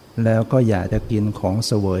แล้วก็อยากจะกินของเ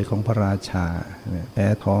สวยของพระราชาแพ้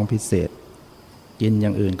ท้องพิเศษกินอย่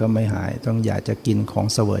างอื่นก็ไม่หายต้องอยากจะกินของ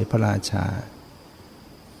เสวยพระราชา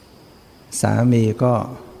สามีก็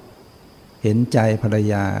เห็นใจภรร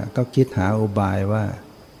ยาก็คิดหาอุบายว่า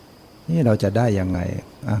นี่เราจะได้ยังไง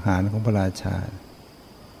อาหารของพระราชา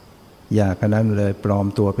อยากขนาดนั้นเลยปลอม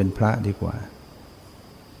ตัวเป็นพระดีกว่า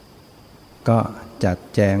ก็จัด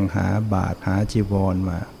แจงหาบาตรหาจีวร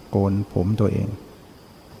มาโกนผมตัวเอง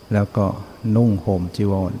แล้วก็นุ่งห่มจี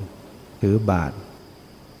วรถือบาตร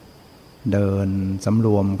เดินสำร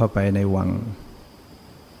วมเข้าไปในวัง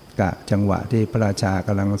กะจังหวะที่พระราชาก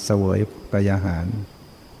ำลังเสวยกายอาหาร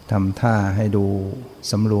ทำท่าให้ดู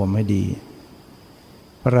สำรวมให้ดี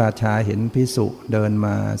พระราชาเห็นภิกษุเดินม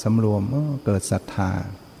าสำรวมเกิดศรัทธา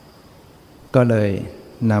ก็เลย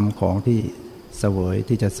นำของที่เสวย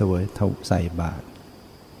ที่จะเสวยใส่บาตร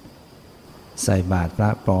พระ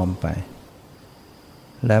ปลอมไป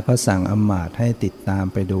แล้วก็สั่งอำมาตย์ให้ติดตาม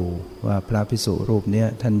ไปดูว่าพระภิกษุรูปนี้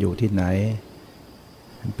ท่านอยู่ที่ไหน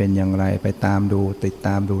เป็นอย่างไรไปตามดูติดต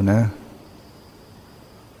ามดูนะ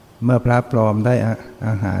เมื่อพระปลอมได้อ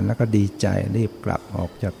าหารแล้วก็ดีใจรีบกลับออ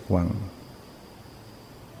กจากวัง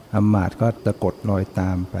อำมาตย์ก็ตะกดรอยต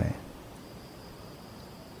ามไป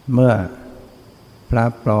เมื่อพระ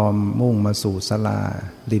ปลอมมุ่งมาสู่ศาลา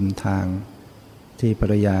ริมทางที่ภร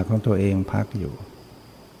รยาของตัวเองพักอยู่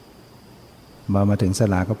มาถึงศา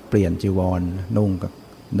ลาก็เปลี่ยนจีวร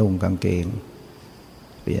นุ่งกางเกง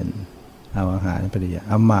เปลี่ยนเอาอาหารภรรยา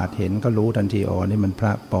อำมาตย์เห็นก็รู้ทันทีอ๋อนี่มันพร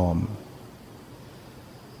ะปลอม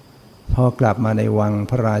พอกลับมาในวัง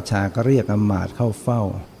พระราชาก็เรียกอำมาตย์เข้าเฝ้า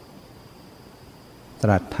ต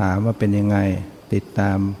รัสถามว่าเป็นยังไงติดต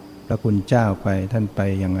ามพระคุณเจ้าไปท่านไป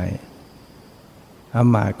ยังไงอ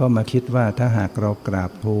ำมาตย์ก็มาคิดว่าถ้าหากเรากรา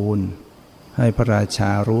บทูลให้พระราชา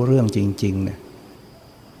รู้เรื่องจริงๆเนี่ย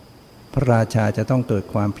พระราชาจะต้องเกิด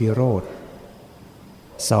ความพิโรธ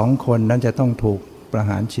2 คนนั้นจะต้องถูกประ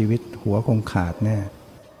หารชีวิตหัวคงขาดแน่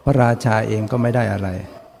พระราชาเองก็ไม่ได้อะไร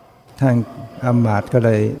ท่านอำมาตย์ก็เล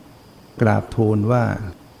ยกราบทูลว่า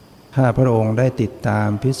ถ้าพระองค์ได้ติดตาม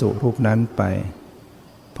ภิกษุรูปนั้นไป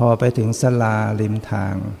พอไปถึงศาลาริมทา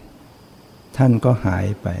งท่านก็หาย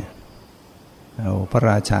ไปพระ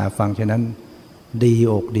ราชาฟังฉะนั้นดี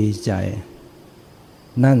อกดีใจ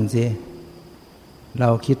นั่นสิเรา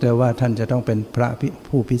คิดเลยว่าท่านจะต้องเป็นพระ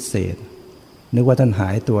ผู้พิเศษนึกว่าท่านหา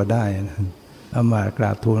ยตัวได้อำมาตย์กร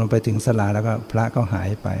าบทูลลงไปถึงศาลาแล้วก็พระก็หาย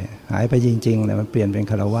ไปจริงๆเลยมันเปลี่ยนเป็น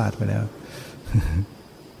ฆราวาสไปแล้ว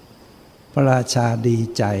พระราชาดี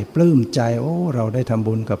ใจปลื้มใจโอ้เราได้ทำ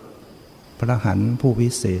บุญกับพระหันผู้พิ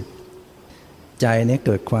เศษใจนี้เ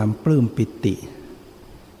กิดความปลื้มปิติ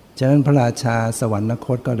ฉะนั้นพระราชาสวรรค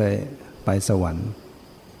ตก็เลยไปสวรรค์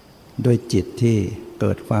ด้วยจิตที่เ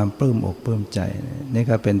กิดความปลื้มอกปลื้มใจนี่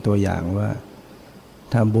ก็เป็นตัวอย่างว่า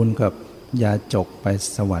ทำบุญกับยาจกไป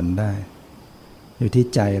สวรรค์ได้อยู่ที่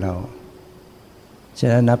ใจเราฉะ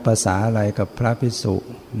นั้นนับภาษาอะไรกับพระภิกษุ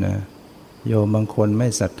นะโยมบางคนไม่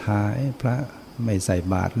ศรัทธาพระไม่ใส่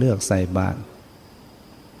บาตรเลือกใส่บาตร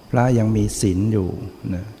พระยังมีศีลอยู่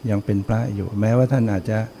นะยังเป็นพระอยู่แม้ว่าท่านอาจ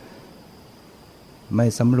จะไม่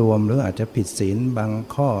สำรวมหรืออาจจะผิดศีลบาง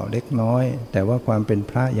ข้อเล็กน้อยแต่ว่าความเป็น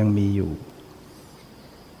พระยังมีอยู่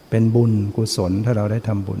เป็นบุญกุศลถ้าเราได้ท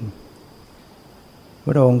ำบุญพ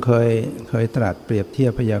ระองค์เคยตรัสเปรียบเทีย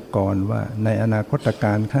บพยากรณ์ว่าในอนาคตก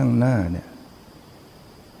ารข้างหน้าเนี่ย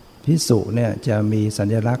ภิกษุเนี่ยจะมีสั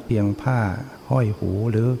ญลักษณ์เพียงผ้าห้อยหู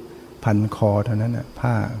หรือพันคอเท่านั้นน่ะ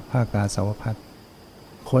ผ้ากาสาวพัสต์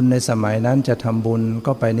คนในสมัยนั้นจะทำบุญ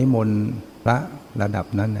ก็ไปนิมนต์พระระดับ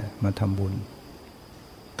นั้นน่ะมาทำบุญ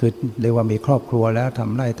คือเรียกว่ามีครอบครัวแล้วท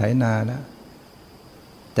ำไร่ไถนาแล้ว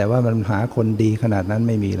แต่ว่ามันหาคนดีขนาดนั้น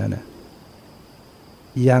ไม่มีแล้วนะ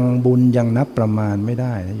ยังบุญยังนับประมาณไม่ไ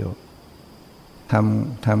ด้นะโยม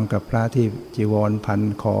ทำกับพระที่จีวรพัน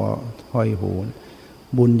คอห้อยหู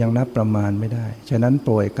บุญยังนับประมาณไม่ได้ฉะนั้นโป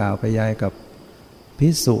รยกล่าวไปยายกับภิ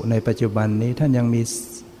กษุในปัจจุบันนี้ท่านยัง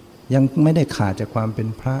ไม่ได้ขาดจากความเป็น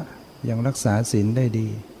พระยังรักษาศีลได้ดี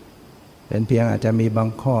เป็นเพียงอาจจะมีบาง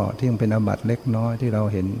ข้อที่ยังเป็นอาบัติเล็กน้อยที่เรา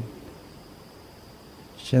เห็น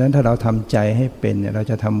ฉะนั้นถ้าเราทำใจให้เป็นเนี่ยเรา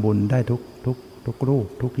จะทำบุญได้ทุกรูป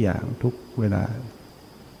ทุกอย่างทุกเว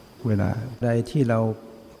ลาใดที่เรา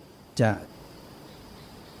จะ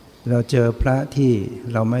เราเจอพระที่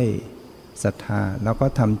เราไม่ศรัทธาเราก็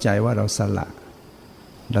ทำใจว่าเราสละ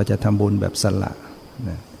เราจะทำบุญแบบสละ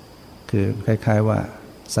นะคือคล้ายๆว่า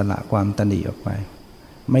สละความตณีออกไป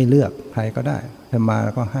ไม่เลือกใครก็ได้ถ้ามาแ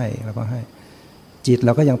ล้วก็ให้จิตเร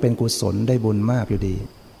าก็ยังเป็นกุศลได้บุญมากอยู่ดี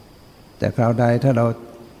แต่คราวใดถ้าเรา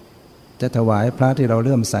จะถวายพระที่เราเ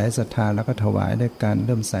ลื่อมใสศรัทธาแล้วก็ถวายด้วยการเ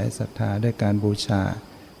ลื่อมใสศรัทธาด้วยการบูชา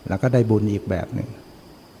แล้วก็ได้บุญอีกแบบหนึ่ง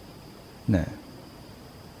นะ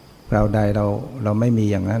คราวใดเราไม่มี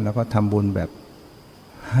อย่างนั้นเราก็ทำบุญแบบ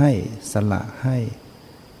ให้สละให้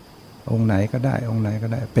องค์ไหนก็ได้องค์ไหนก็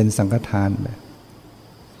ได้เป็นสังฆทานแบบ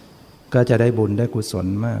ก็จะได้บุญได้กุศล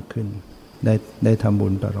มากขึ้นได้ทำบุ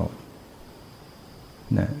ญตลอด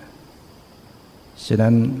นะฉะ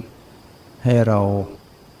นั้นให้เรา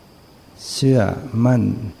เชื่อมั่น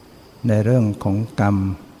ในเรื่องของกรรม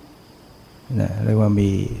นะเรียกว่า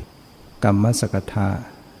มีกรรมสกทา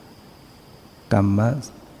กรรม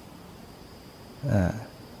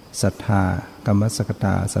ศรัทธากรรมสกต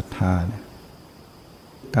าศรัทธา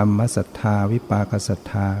กรรมศรัทธาวิปากศรัท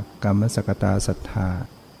ธากรรมสกตาศรัทธา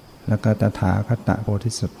แล้วก็ตถาคตโพธิ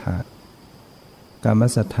ศรัทธากรรม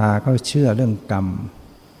ศรัทธาก็เชื่อเรื่องกรรม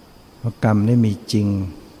ว่ากรรมนี่มีจริง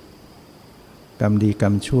กรรมดีกร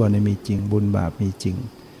รมชั่วนี่มีจริงบุญบาปมีจริง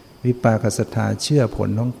วิปากศรัทธาเชื่อผล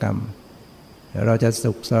ของกรรมเราจะ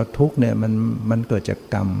สุขทุกข์เนี่ยมันเกิดจาก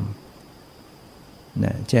กรรมเ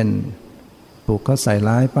นี่ยเช่นถูกเขาใส่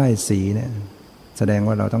ร้ายป้ายสีเนี่ยแสดง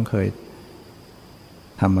ว่าเราต้องเคย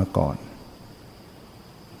ทำมาก่อน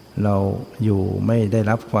เราอยู่ไม่ได้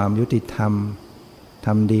รับความยุติธรรมท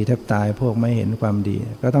ำดีแทบตายพวกไม่เห็นความดี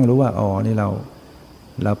ก็ต้องรู้ว่าอ๋อนี่เ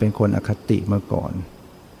ราเป็นคนอคติมาก่อน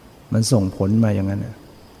มันส่งผลมาอย่างนั้น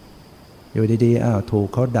อยู่ดีๆอ้าวถูก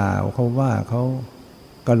เขาด่าเขาว่าเขา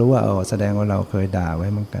ก็รู้ว่าอ๋อแสดงว่าเราเคยด่าไว้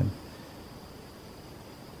เหมือนกัน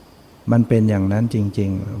มันเป็นอย่างนั้นจริง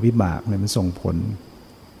ๆวิบากเนี่ยมันส่งผล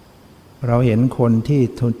เราเห็นคนที่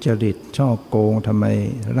ทุจริตช่อโกงทำไม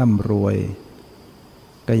ร่ำรวย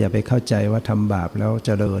ก็อย่าไปเข้าใจว่าทำบาปแล้วเจ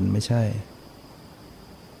ริญไม่ใช่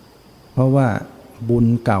เพราะว่าบุญ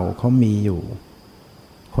เก่าเขามีอยู่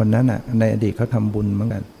คนนั้นน่ะในอดีตเขาทำบุญเหมือน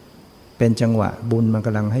กันเป็นจังหวะบุญมันก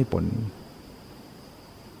ำลังให้ผล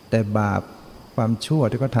แต่บาปความชั่ว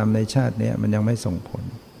ที่เขาทำในชาตินี้มันยังไม่ส่งผล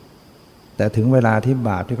แต่ถึงเวลาที่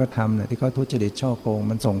บาปที่เขาทำเนี่ยที่เขาทุจริตช่อโกง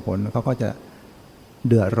มันส่งผลเขาก็จะ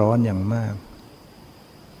เดือดร้อนอย่างมาก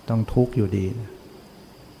ต้องทุกข์อยู่ดี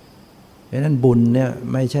เพราะฉะนั้นบุญเนี่ย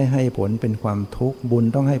ไม่ใช่ให้ผลเป็นความทุกข์บุญ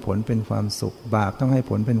ต้องให้ผลเป็นความสุขบาปต้องให้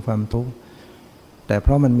ผลเป็นความทุกข์แต่เพ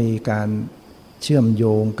ราะมันมีการเชื่อมโย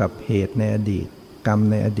งกับเหตุในอดีตกรรม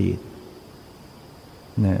ในอดีต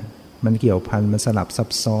นะมันเกี่ยวพันมันสลับซับ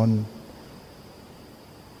ซ้อน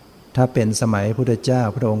ถ้าเป็นสมัยพุทธเจ้า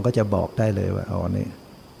พระองค์ก็จะบอกได้เลยว่าอ๋อนี่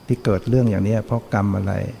ที่เกิดเรื่องอย่างนี้เพราะกรรมอะ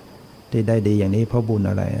ไรที่ได้ดีอย่างนี้เพราะบุญ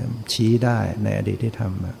อะไรชี้ได้ในอดีตที่ท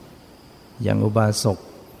ำอย่างอุบาสก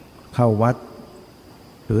เข้าวัด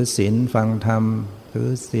หรือศีลฟังธรรมหรือ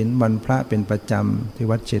ศีลวันพระเป็นประจำที่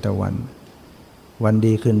วัดเชตวันวัน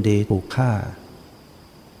ดีคืนดีถูกฆ่า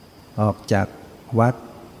ออกจากวัด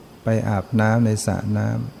ไปอาบน้ำในสระน้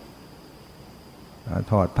ำ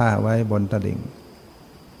ถอดผ้าไว้บนตลิ่ง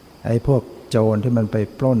ไอ้พวกโจรที่มันไป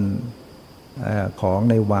ปล้นของ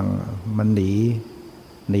ในวังมันห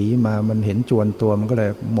นีมามันเห็นจวนตัวมันก็เล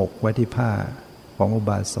ยหมกไว้ที่ผ้าของอุ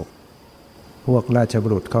บาสกพวกราชบุ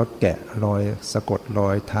รุษเขาแกะรอยสะกดรอ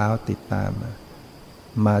ยเท้าติดตาม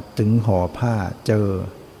มาถึงห่อผ้าเจอ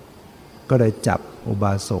ก็เลยจับอุบ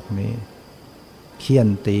าสกนี้เฆี่ยน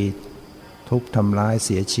ตีทุบทำร้ายเ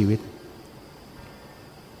สียชีวิต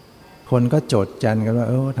คนก็โจษจันกันว่า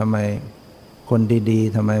ทำไมคนดี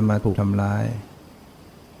ๆทำไมมาถูกทำร้าย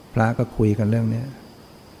พระก็คุยกันเรื่องนี้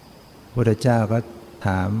พระพุทธเจ้าก็ถ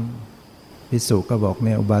ามภิกษุก็บอกเ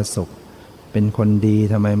นี่ยอุบาสกเป็นคนดี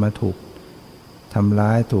ทำไมมาถูกทำร้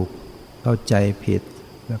ายถูกเข้าใจผิด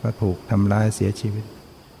แล้วก็ถูกทำร้ายเสียชีวิต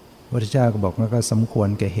พระพุทธเจ้าก็บอกว่าก็สมควร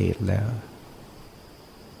แก่เหตุแล้ว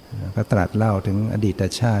ก็ตรัสเล่าถึงอดีต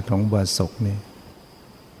ชาติของอุบาสกนี่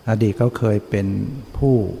อดีตเขาเคยเป็น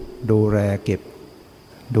ผู้ดูแลเก็บ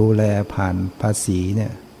ดูแลผ่านภาษีเนี่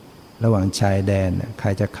ยระหว่างชายแดนใคร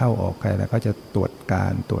จะเข้าออกใครแล้วก็จะตรวจกา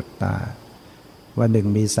รตรวจตาว่าหนึ่ง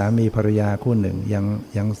มีสามีภรรยาคู่หนึ่ง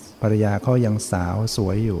ยังภรรยาเขายังสาวส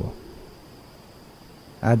วยอยู่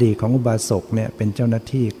อดีตของอุบาสกเนี่ยเป็นเจ้าหน้า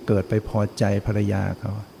ที่เกิดไปพอใจภรรยาเข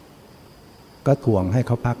าก็ถ่วงให้เ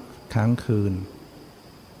ขาพักค้างคืน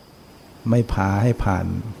ไม่พาให้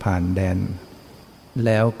ผ่านแดนแ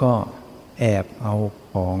ล้วก็แอบเอา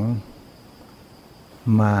ของ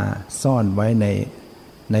มาซ่อนไว้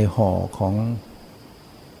ในห่อ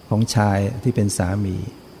ของชายที่เป็นสามี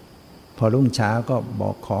พ พอรุ่งเช้าก็บ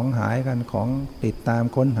อกของหายกันของติดตาม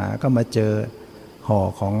ค้นหาก็มาเจอห่อ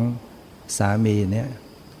ของสามีเนี่ย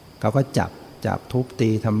เขาก็จับทุบตี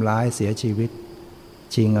ทำร้ายเสียชีวิต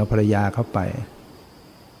ชิงเอาภรรยาเข้าไป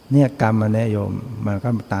เนี่ยกรรมมันแน่โยมมันก็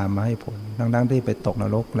ตามมาให้ผลทั้งที่ไปตกน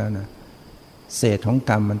รกแล้วนะเศษของ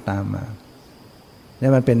กรรมมันตามมาเนี่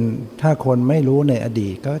ยมันเป็นถ้าคนไม่รู้ในอดี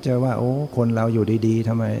ตก็จะว่าโอ้คนเราอยู่ดีๆท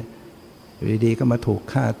ำไมอยู่ดีๆก็มาถูก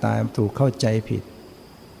ฆ่าตายถูกเข้าใจผิด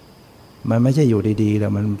มันไม่ใช่อยู่ดีๆแล้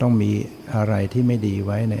วมันต้องมีอะไรที่ไม่ดีไ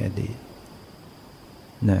ว้ในอดีต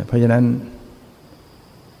นะเพราะฉะนั้น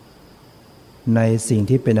ในสิ่ง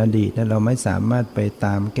ที่เป็นอดีตนั้นเราไม่สามารถไปต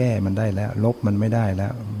ามแก้มันได้แล้วลบมันไม่ได้แล้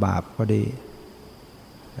วบาปก็ดี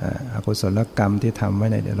อกุศลกรรมที่ทำไว้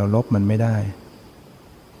ในเราลบมันไม่ได้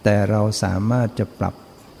แต่เราสามารถจะปรับ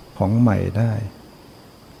ของใหม่ได้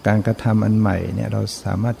การกระทำอันใหม่เนี่ยเราส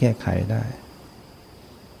ามารถแก้ไขได้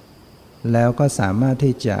แล้วก็สามารถ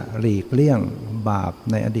ที่จะหลีกเลี่ยงบาป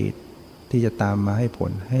ในอดีตที่จะตามมาให้ผ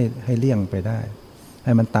ลให้เลี่ยงไปได้ใ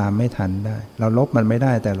ห้มันตามไม่ทันได้เราลบมันไม่ไ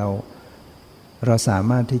ด้แต่เราสา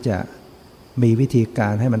มารถที่จะมีวิธีกา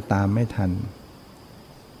รให้มันตามไม่ทัน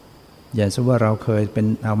อย่างเช่นว่าเราเคยเป็น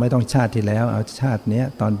เอาไม่ต้องชาติที่แล้วเอาชาตินี้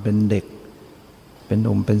ตอนเป็นเด็กเป็นห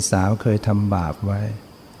นุ่มเป็นสาวเคยทำบาปไว้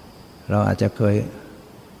เราอาจจะเคย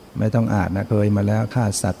ไม่ต้องอาจนะเคยมาแล้วฆ่า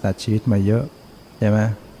สัตว์ตัดชีวิตมาเยอะใช่ไหม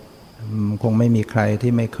คงไม่มีใคร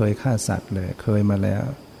ที่ไม่เคยฆ่าสัตว์เลยเคยมาแล้ว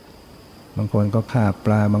บางคนก็ฆ่าป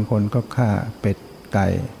ลาบางคนก็ฆ่าเป็ดไก่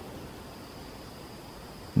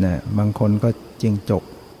นะบางคนก็จิ้งจก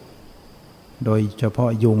โดยเฉพาะ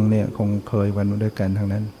ยุงเนี่ยคงเคยวันด้วยกันทั้ง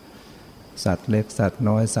นั้นสัตว์เล็กสัตว์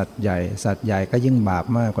น้อยสัตว์ใหญ่ก็ยิ่งบาป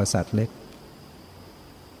มากกว่าสัตว์เล็ก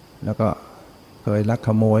แล้วก็เคยลักข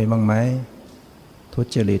โมยบ้างไหมทุ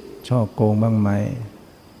จริตช่อโกงบ้างไหม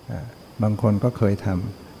บางคนก็เคยท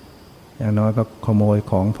ำอย่างน้อยก็ขโมย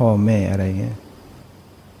ของพ่อแม่อะไรเงี้ย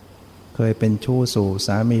เคยเป็นชู้สู่ส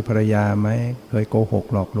ามีภรรยาไหมเคยโกหก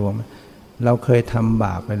หลอกลวงเราเคยทำบ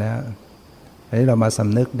าปไปแล้วอันนี้เรามาส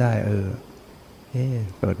ำนึกได้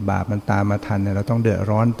เกิดบาปมันตามมาทันเนี่ยเราต้องเดือด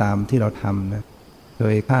ร้อนตามที่เราทำนะเค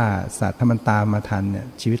ยฆ่าสัตว์ถ้ามันตามมาทันเนี่ย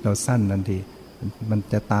ชีวิตเราสั้นทันทีมัน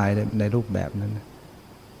จะตายในรูปแบบนั้นนะ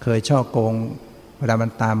เคยช่อโกงเวลามั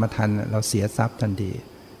นตามมาทันเราเสียทรัพย์ทันที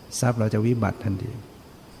ทรัพย์เราจะวิบัติทันที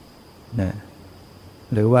นะ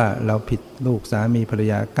หรือว่าเราผิดลูกสามีภรร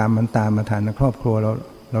ยากรรมมันตามมาทันครอบครัว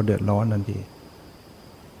เราเดือดร้อนทันที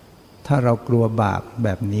ถ้าเรากลัวบาปแบ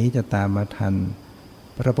บนี้จะตามมาทัน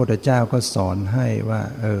พระพุทธเจ้าก็สอนให้ว่า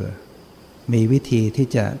มีวิธีที่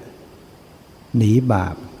จะหนีบา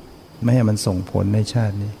ปไม่ให้มันส่งผลในชา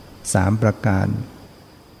ตินี้3ประการ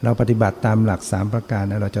เราปฏิบัติตามหลัก3ประการ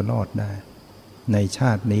แล้วเราจะรอดได้ในช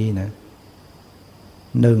าตินี้นะ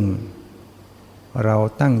 1. เรา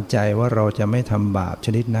ตั้งใจว่าเราจะไม่ทำบาปช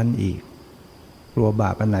นิดนั้นอีกกลัวบ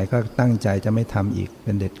าปอันไหนก็ตั้งใจจะไม่ทำอีกเ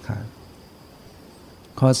ป็นเด็ดขาด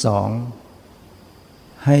ข้อ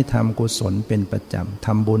 2. ให้ทำกุศลเป็นประจำท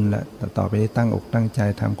ำบุญแล้วต่อไปนี้ตั้งอกตั้งใจ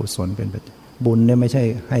ทำกุศลเป็นประจำบุญเนี่ยไม่ใช่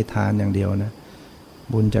ให้ทานอย่างเดียวนะ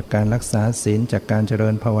บุญจากการรักษาศีลจากการเจริ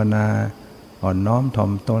ญภาวนาอ่อนน้อมถ่อ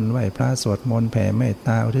มตนไหว้พระสวดมนต์แผ่เมตต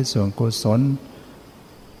าอุทิศส่วนกุศล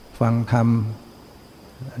ฟังธรรม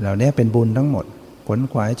เหล่านี้เป็นบุญทั้งหมดขวน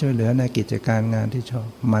ขวายช่วยเหลือในกิจการงานที่ชอบ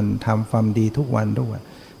มันทำความดีทุกวัน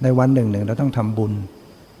ในวันหนึ่งเราต้องทำบุญ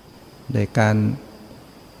โดยการ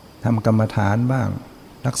ทำกรรมฐานบ้าง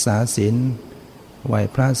รักษาศีลไหว้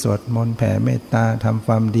พระสวดมนต์แผ่เมตตาทำค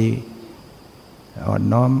วามดีอ่อน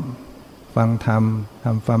น้อมฟังธรรมท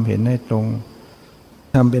ำความเห็นให้ตรง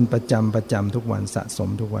ทำเป็นประจำทุกวันสะสม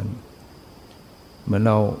ทุกวันเหมือนเ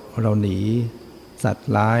ราหนีสัตว์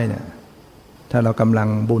ร้ายเนี่ยถ้าเรากำลัง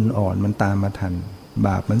บุญอ่อนมันตามมาทันบ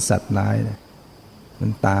าปมันสัตว์ร้ายเนี่ยมั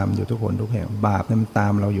นตามอยู่ทุกคนทุกแห่งบาปเนี่ยมันตา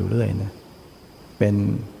มเราอยู่เรื่อยนะเป็น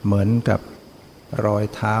เหมือนกับรอย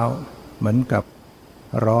เท้าเหมือนกับ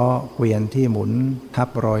ล้อเกวียนที่หมุนทับ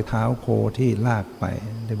รอยเท้าโคที่ลากไป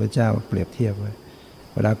พระเจ้าเปรียบเทียบไว้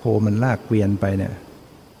เวลาโคมันลากเกวียนไปเนี่ย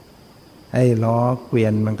ไอ้ล้อเกวีย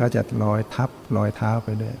นมันก็จะลอยทับรอยเท้าไป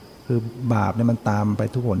ด้วยคือบาปเนี่ยมันตามไป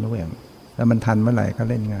ทุกคนทุกแห่งแล้วมันทันเมื่อไหร่ก็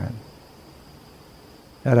เล่นงาน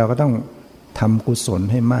แล้วเราก็ต้องทำกุศล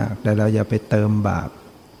ให้มากแต่เราอย่าไปเติมบาป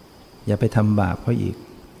อย่าไปทำบาปเขาอีก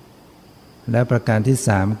และประการที่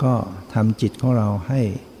3ก็ทำจิตของเราให้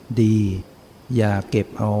ดีอย่าเก็บ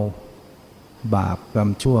เอาบาปกรรม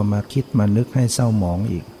ชั่วมาคิดมานึกให้เศร้าหมอง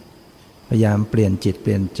อีกพยายามเปลี่ยนจิตเป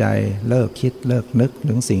ลี่ยนใจเลิกคิดเลิกนึก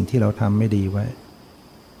ถึงสิ่งที่เราทำไม่ดีไว้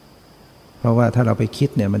เพราะว่าถ้าเราไปคิด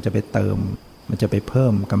เนี่ยมันจะไปเติมมันจะไปเพิ่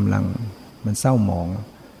มกำลังมันเศร้าหมอง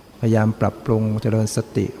พยายามปรับปรุงเจริญส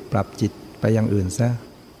ติปรับจิตไปอย่างอื่นซะ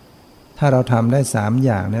ท ถ้าเราทำได้3อ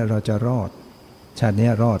ย่างเนี่ยเราจะรอดชาตินี้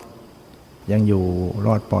รอดยังอยู่ร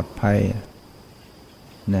อดปลอดภัย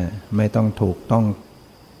นะไม่ต้องถูกต้อง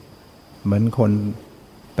เหมือนคน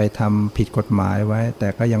ไปทำผิดกฎหมายไว้แต่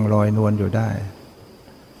ก็ยังลอยนวลอยู่ได้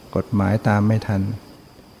กฎหมายตามไม่ทัน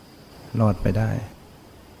รอดไปได้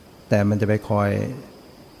แต่มันจะไปคอย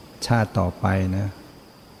ชาติต่อไปนะ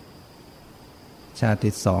ชาติ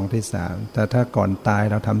ที่2ที่3แต่ถ้าก่อนตาย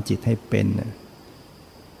เราทำจิตให้เป็น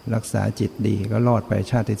รักษาจิตดีก็รอดไป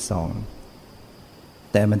ชาติที่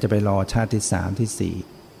2แต่มันจะไปรอชาติที่3ที่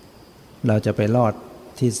4เราจะไปรอด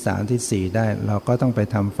ที่3ที่4ได้เราก็ต้องไป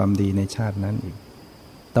ทำความดีในชาตินั้นอีก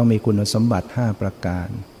ต้องมีคุณสมบัติ5ประการ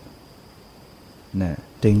นะ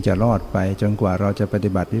จึงจะรอดไปจนกว่าเราจะปฏิ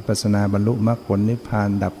บัติวิปัสสนาบรรลุมรรคผลนิพพาน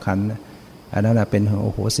ดับขันธ์อันนั้นเป็นโอ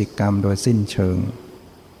โหสิกรรมโดยสิ้นเชิง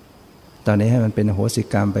ตอนนี้ให้มันเป็นโหสิ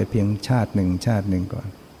กรรมไปเพียงชาติหนึ่งก่อน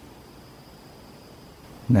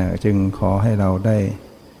นะจึงขอให้เราได้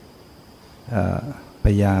พ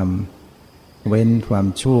ยายามเว้นความ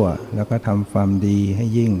ชั่วแล้วก็ทำความดีให้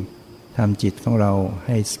ยิ่งทำจิตของเราใ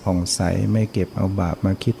ห้ผ่องใสไม่เก็บเอาบาปม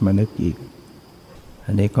าคิดมานึกอีก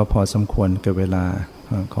อันนี้ก็พอสมควรกับเวลา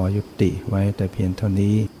ขอยุติไว้แต่เพียงเท่า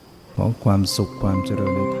นี้ขอความสุขความเจริ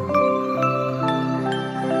ญในธรรม